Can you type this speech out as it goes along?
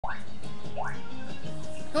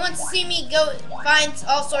Who wants to see me go find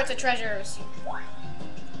all sorts of treasures?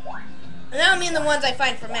 And I don't mean the ones I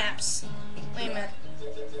find for maps. Wait a minute.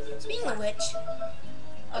 Speaking of which,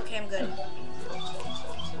 okay, I'm good.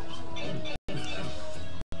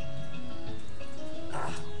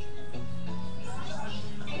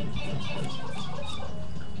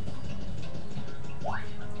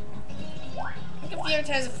 My computer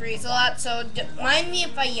tends to freeze a lot, so mind me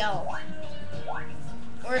if I yell.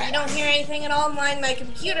 Or if you don't hear anything at all, mind my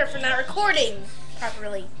computer for not recording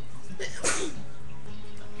properly.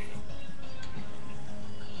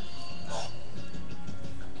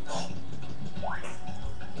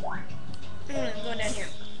 I'm going down here.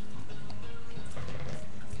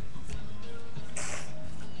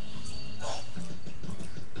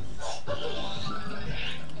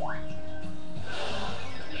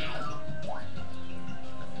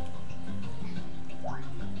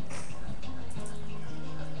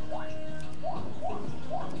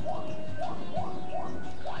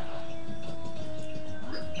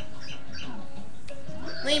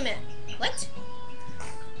 Wait a minute. What?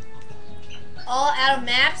 All out of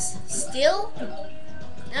maps? Still?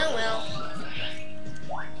 Oh well.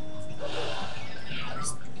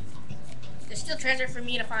 There's still treasure for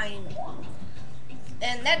me to find.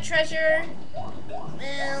 And that treasure,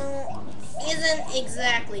 well, isn't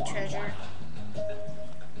exactly treasure.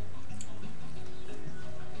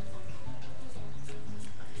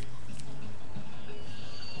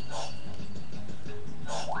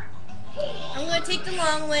 I'm going to take the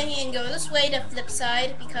long way and go this way to flip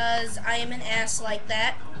side because I am an ass like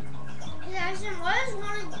that. Hey, Ashton, what is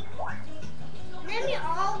one of... Name me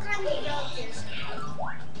all kinds of relatives.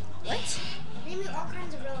 What? Name me all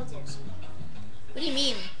kinds of relatives. What do you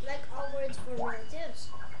mean? Like all words for relatives.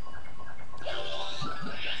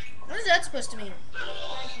 What is that supposed to mean?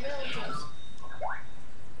 Like relatives.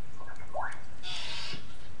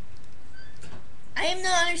 I am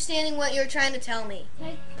not understanding what you're trying to tell me.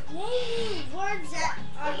 Like, name me words that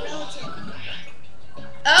are relative.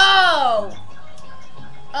 Oh!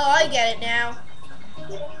 Oh, I get it now.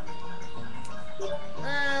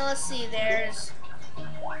 Let's see, there's...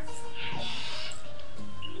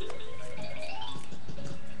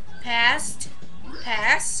 Past.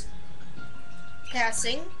 Pass.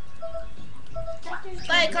 Passing.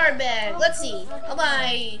 Buy a card bag. Let's see. I'll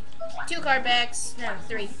buy 2 card bags. No,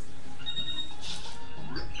 3.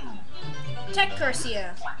 Tech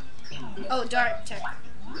Cursia. Oh, dark tech.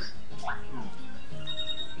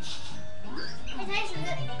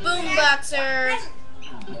 Boomboxer.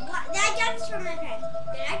 That jumps from my friend.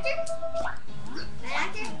 Good actor? Good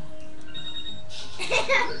actor?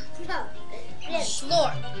 No. This.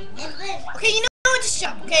 Schlor. It's this. Okay, you know what? Just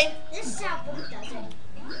shop, okay? This is how Boom does it.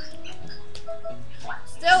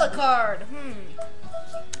 Stella card.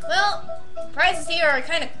 Well, prices here are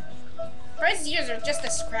kind of... Prices here are just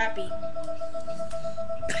as scrappy.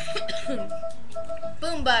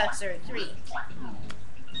 Boomboxer, 3.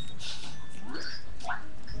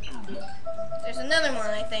 There's another one,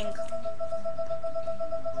 I think.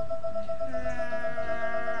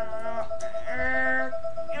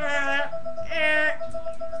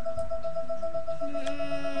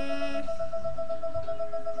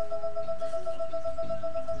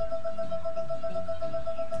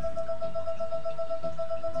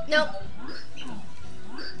 Nope.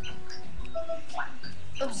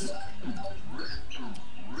 Oops.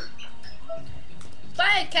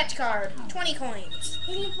 Buy a catch card. 20 coins.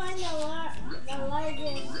 Can you find the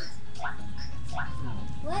largest?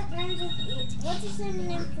 What rhymes with each? What's a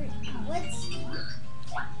synonym for? What's?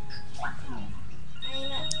 I'm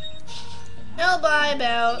not. I'll buy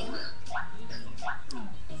about...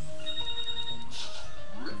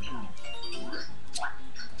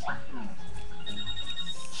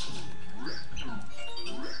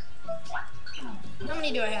 How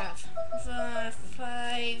many do I have?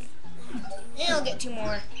 5. And I'll get 2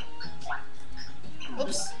 more.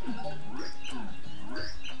 Whoops.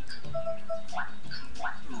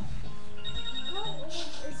 How old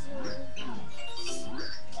is your?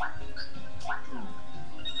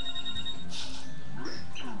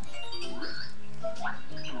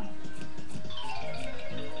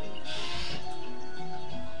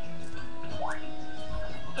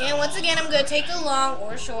 And once again, I'm going to take the long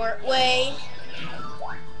or short way.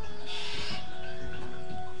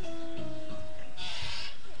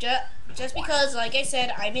 Just because, like I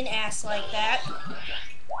said, I'm an ass like that.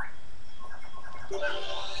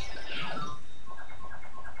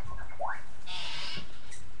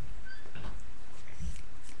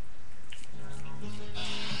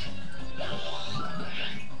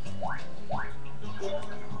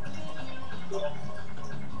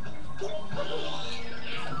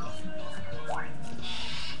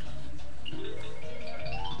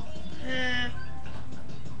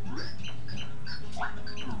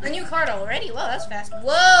 was fast.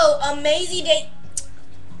 Whoa, amazing day.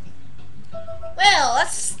 Well,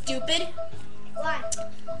 that's stupid. Why?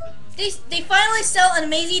 They finally sell an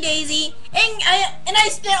Amazing Daisy, and I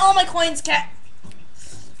spent all my coins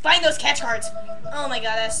buying those catch cards. Oh my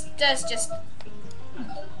god, that's just.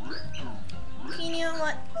 You know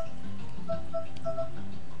what?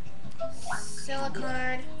 Sell a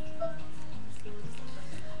card.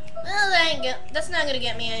 Well, that's not gonna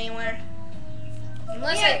get me anywhere.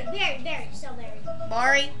 Unless Berry, sell berry.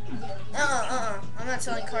 Mari? I'm not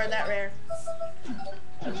selling a card that rare.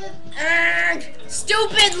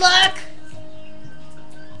 Stupid luck!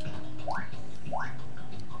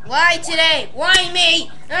 Why today? Why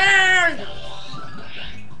me?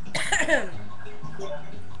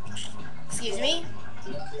 Excuse me.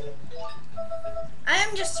 I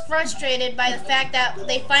am just frustrated by the fact that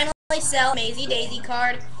they finally sell Amazing Daisy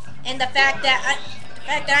card, and the fact that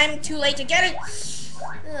I'm too late to get it.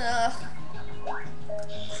 Ugh.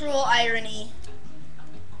 Cruel irony.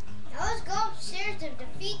 Now let's go upstairs to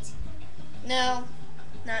defeat. No,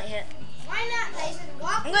 not yet. Why not, Tyson?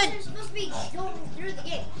 Walkers are supposed to be going through the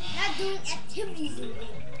game, not doing activities in the game.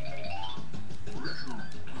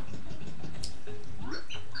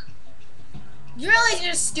 You realize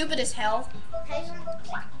you're stupid as hell? Tyson?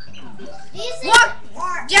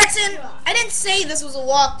 Jackson, I didn't say this was a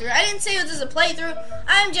walkthrough. I didn't say this was a playthrough.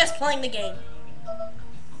 I'm just playing the game.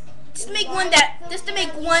 Just to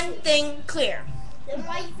make one thing clear. Then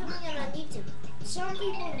why are you filming it on YouTube? Some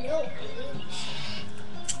people know I do.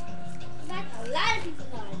 In fact, a lot of people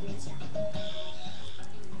know I do this.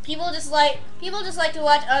 People just like to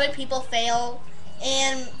watch other people fail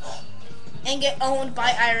and get owned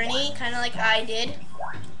by irony, kind of like I did.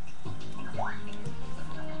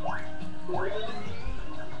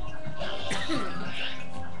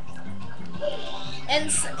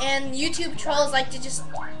 And YouTube trolls like to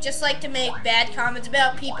just like to make bad comments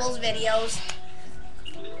about people's videos.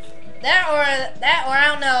 That or I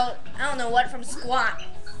don't know what from Squat.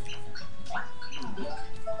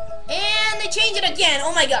 And they change it again.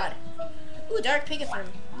 Oh my god. Ooh, Dark Pikathrim.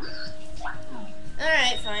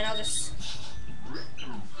 Alright, fine, I'll just.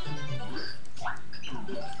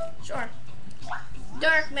 Sure.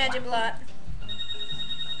 Dark Magic Blot.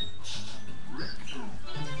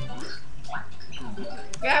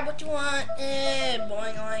 Grab what you want.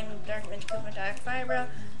 Boing oing. Dark Magic Koopa, Dark Fibro,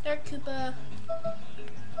 Dark Koopa.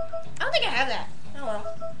 I don't think I have that. Oh well.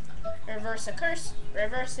 Reverse a curse.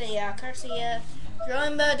 Reverse a curse.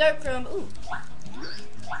 Drawing the Dark Chrome. Ooh.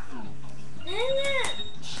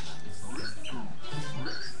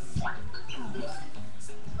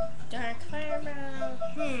 Dark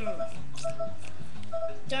Fibro.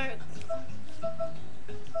 Dark.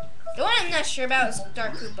 The one I'm not sure about is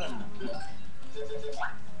Dark Koopa.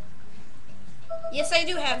 Yes, I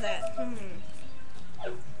do have that.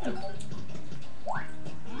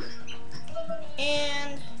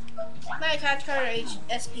 And my catch card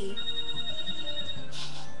SP.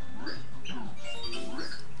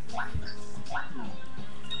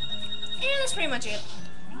 And that's pretty much it.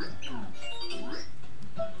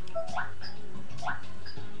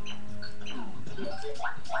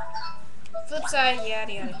 Flip side,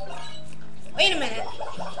 yada yada. Wait a minute.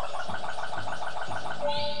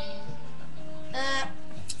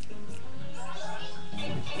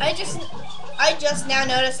 I just now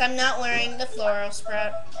noticed I'm not wearing the floral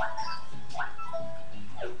sprout.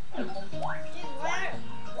 Dude,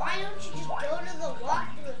 why don't you just go to the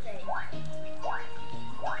walkthrough thing?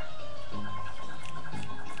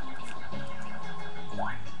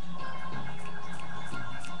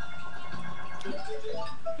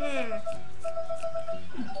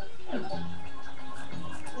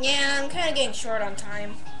 Yeah, I'm kind of getting short on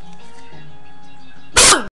time.